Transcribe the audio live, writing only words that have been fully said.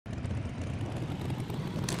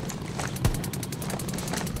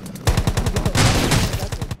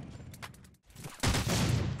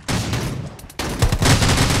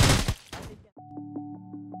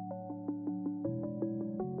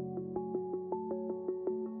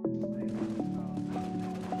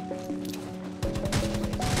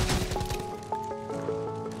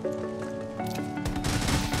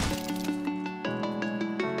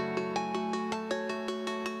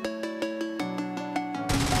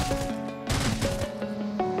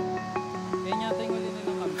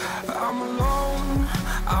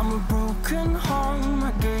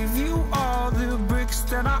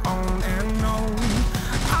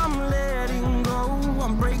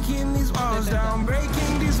I'm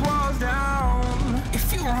breaking these walls down.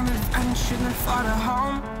 If you want adventure, then fly to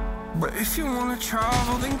home. But if you wanna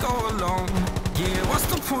travel, then go alone. Yeah, what's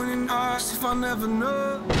the point in us if I never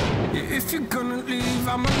know? Yeah, if you're gonna leave,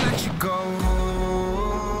 I'ma let you go.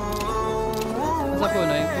 Sa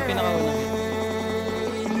puno, yung pinakauna.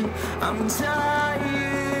 I'm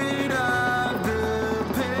tired of the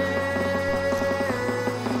pain.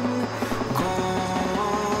 Go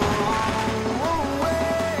away.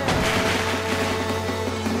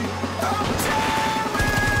 I'm tired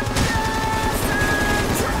of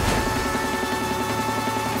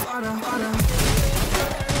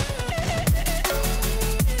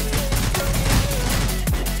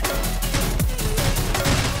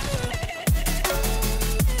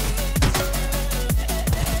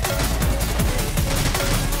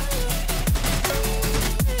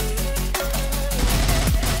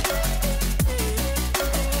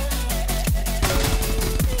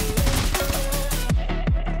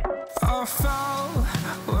I fell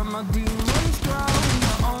where my demons drown.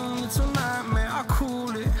 My own little nightmare, I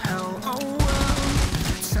call it hell. Oh well,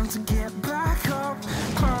 it's time to get back up,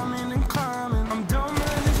 climbing and climbing. I'm done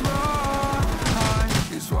with this ride,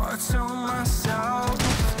 is what I tell myself,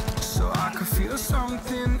 so I could feel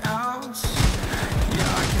something else.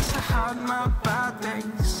 Yeah, I guess I had my bad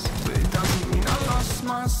days, but it doesn't mean I lost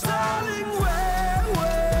my style. Darling, where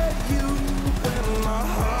were you when my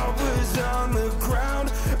heart was on the ground?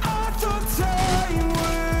 Time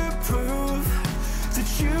would prove that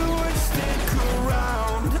you would stick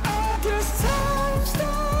around. I guess time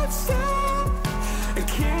starts down, a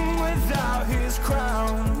king without his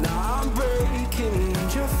crown. Now I'm breaking and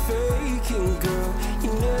you're faking, girl.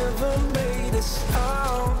 You never made a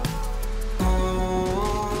sound.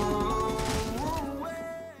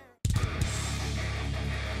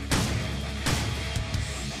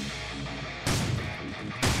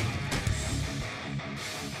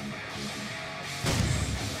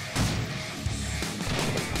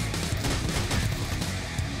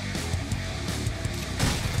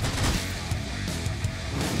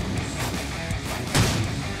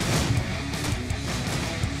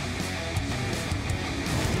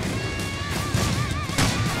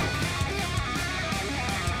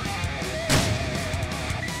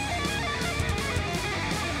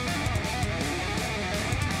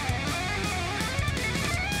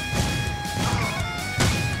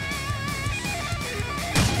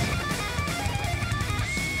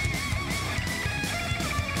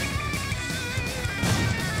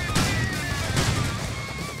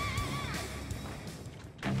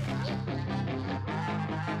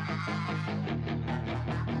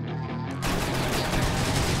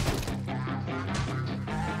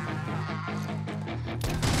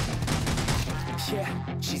 Yeah,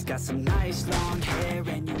 she's got some nice long hair,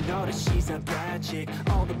 and you know that she's a bad chick.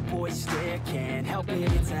 All the boys stare, can't help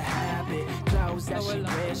it, it's a habit. Clothes that she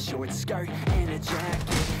wears, short skirt and a jacket.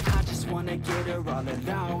 I just wanna get her all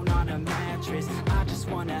alone on a mattress. I just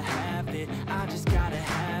wanna have it, I just gotta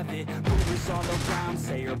have it. Rumors all around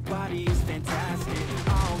say her body is fantastic.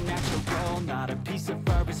 All natural, not a piece of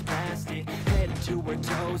fur is plastic. Head to her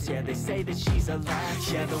toes, yeah, they say that she's a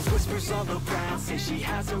latch. Yeah, those whispers all around say she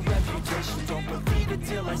has a reputation. Don't believe it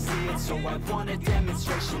till I see it, so I want a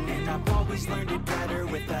demonstration. And I've always learned it better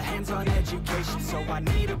with a hands-on education. So I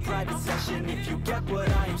need a private session if you get what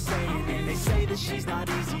I am saying. And they say that she's not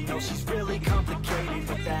easy, no, she's really complicated,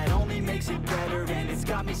 but that only makes it better, and it's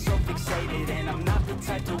got me so fixated. And I'm not the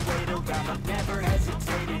type to wait around, I've never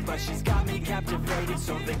hesitated, but she's got me captivated,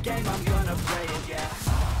 so the game, I'm gonna play it, yeah.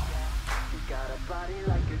 She got a body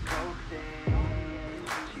like a coke thing,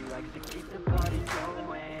 she likes to keep the party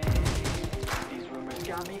going. These rumors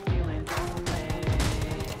got me feeling lonely,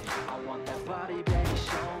 I want that body, baby,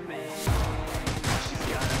 show me. She's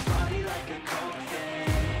got a body like a coke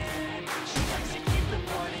thing, she likes to keep the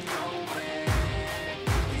party going.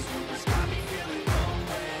 These rumors got me feeling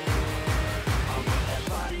lonely, I want that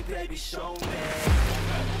body, baby, show me.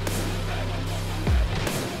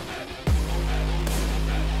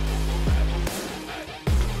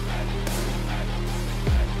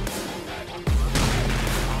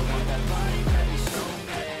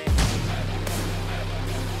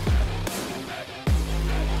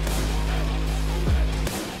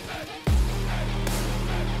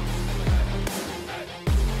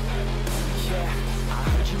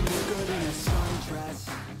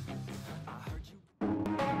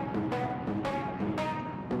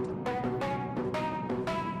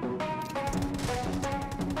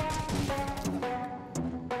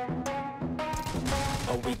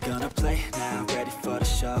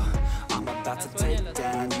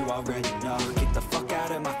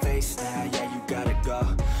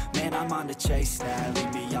 chase now,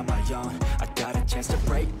 leave me on my own. I got a chance to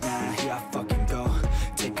break now, here I fucking go.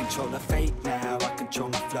 Take control of fate now, I control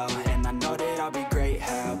my flow. And I know that I'll be great,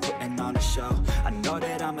 how putting on a show. I know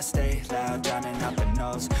that I'ma stay loud, drowning out the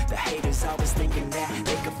noise. The haters always thinking that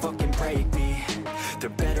they could fucking break me. They're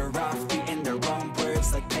better off eating their own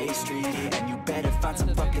words like pastry. And you better find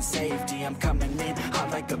some fucking safety. I'm coming in hot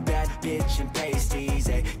like a bad bitch in pasties.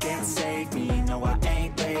 They can't save me, no I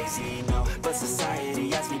ain't lazy, no. But society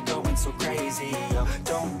has me going so crazy, yo.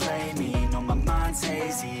 Don't blame me, no my mind's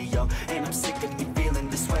hazy, yo. And I'm sick of me feeling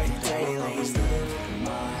this way daily. I'll always live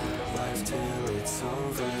my life till it's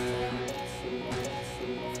over,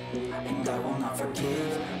 and I will not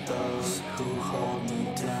forgive those who hold me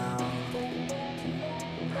down.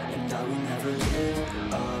 And I will never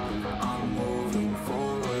give up, I'm moving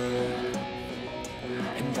forward.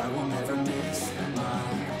 And I will never miss my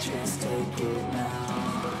chance, take it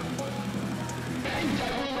now. And I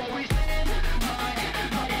will always live my life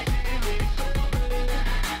till it's over,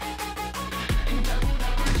 and I will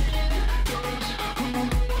never give those who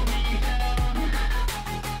hold me down.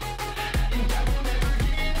 And I will never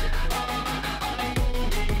give up, I'm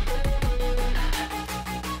moving forward.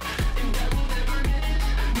 And I will never miss my chance, take it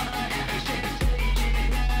now.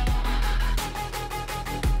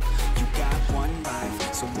 You got one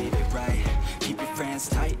life, so live it right. Keep your friends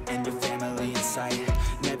tight and your family in sight.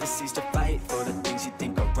 Never cease to fight for the things you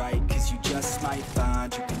think are right, cause you just might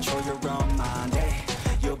find you control your own mind, eh?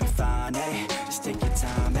 You'll be fine, eh? Just take your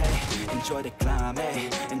time, eh? Enjoy the climb, eh?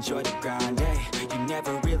 Enjoy the grind, eh? You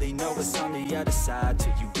never really know what's on the other side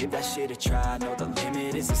till you give that shit a try. Know the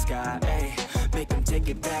limit is the sky, eh? Make them take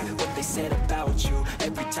it back, what they said about you.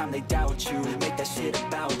 Every time they doubt you, make that shit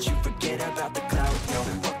about you. Forget about the clout, yo.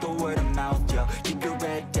 Fuck the word of mouth, yo. Keep your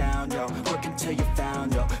head down, yo. Work until you're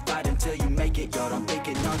found, yo. Fight until you make it, yo. Don't think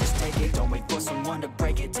it, no, just take it. Don't wait for someone to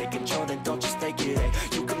break it. Take control and don't just take it, eh?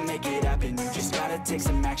 You can make it happen, you just gotta take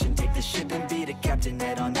some action. Take the ship and be the captain.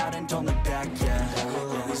 Head on out and don't look back, yeah. I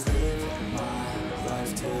will always live my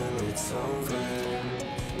life till it's over,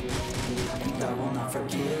 and I will not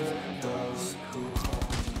forgive those who hold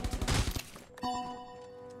me.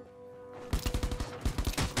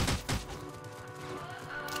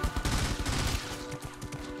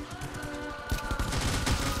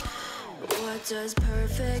 What does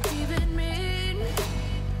perfect even mean?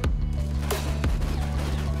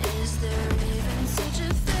 Is there even such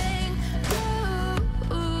a thing?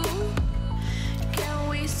 Ooh, can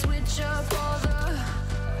we switch up all the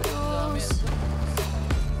rules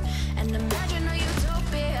and imagine a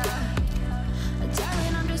utopia?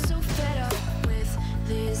 Darling, I'm just so fed up with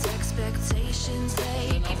these expectations.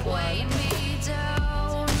 They keep weighing me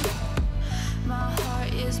down. My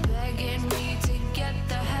heart is begging me to get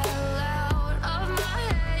the hell out of my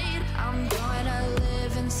head. I'm gonna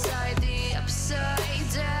live inside the upside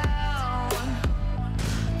down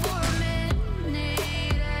for a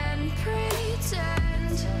minute and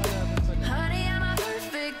pretend, honey, I'm a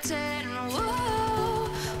perfect 10. Whoa,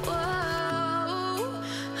 whoa,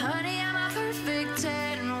 honey, I'm a perfect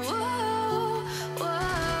 10. Whoa,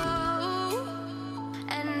 whoa,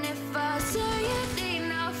 and if I say it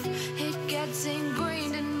enough, it gets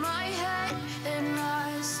ingrained in my head, and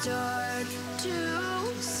I start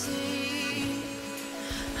to see,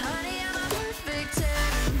 honey, I'm a perfect 10.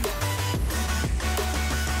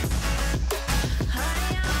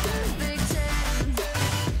 Honey, I'm a perfect 10.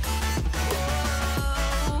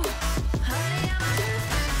 Whoa, honey, I'm a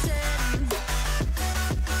perfect 10.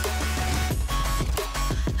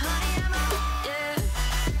 Honey, I'm a, yeah.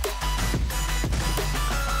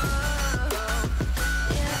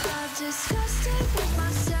 Yeah, I've discussed it with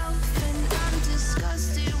myself, and I'm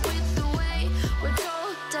disgusted with the way we're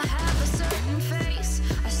told to have a certain face,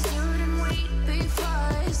 a certain weight,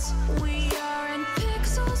 because we aren't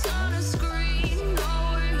pixels on a screen. No,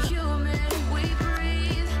 we're human, we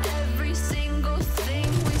breathe. Every single thing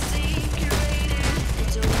we see curated,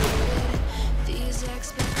 it's weighted. These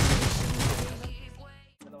expectations, they keep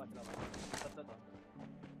waiting.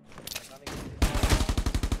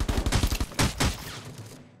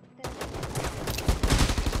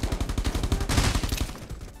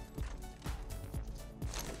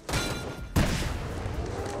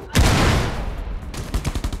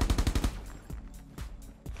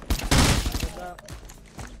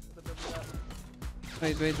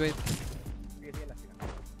 Wait.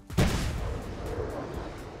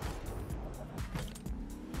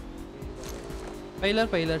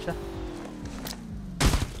 Pailar siya.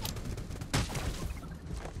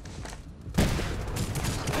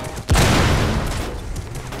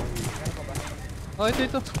 Oh,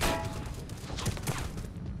 ito.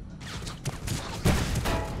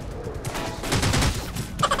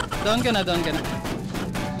 Down ka na, down ka na.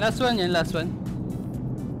 Last one yan, last one.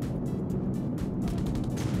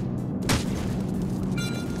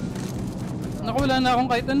 Naku, wala na akong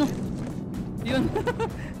kahit ano. Yun.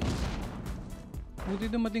 Buti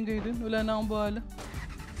dumating kayo dun, wala na akong bahala.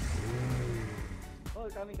 Oh,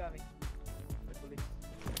 coming.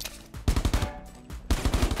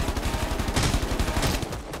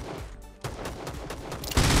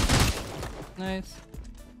 Nice.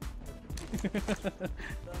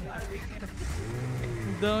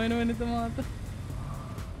 Dami naman ito mga to.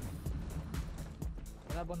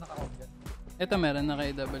 Wala bang naka-on dyan? Ito meron,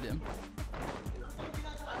 naka-AWM.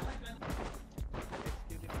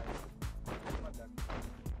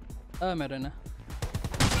 Ah, meron na.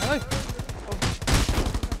 Ay!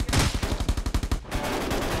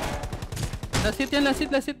 Last hit yan, last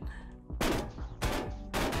hit.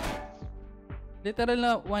 Literal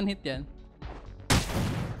na one hit yan.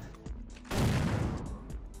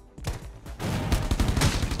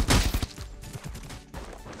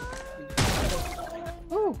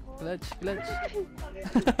 Oh, clutch.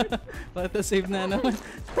 Pata save na naman.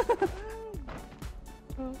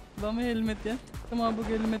 Oh, ba may helmet yan? Tumabog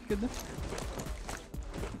helmet ka doon.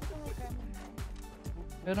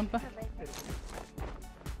 Meron pa.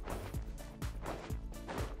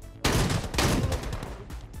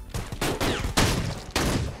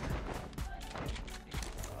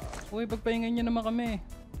 Uy, pagpahingan nyo naman kami.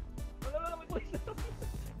 Wala, may police na.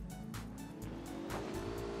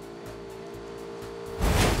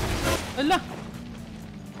 Ala!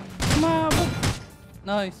 Tumabog!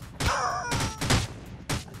 Nice.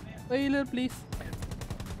 Failure, please.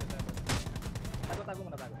 Tago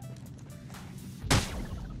muna.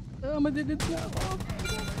 Ah, madidid na ako.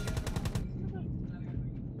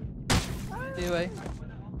 TY.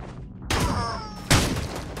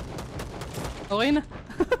 Okay na.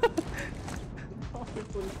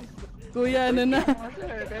 Kuya, ano na?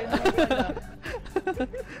 Sir, kayo na.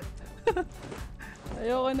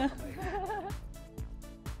 Ayoko na.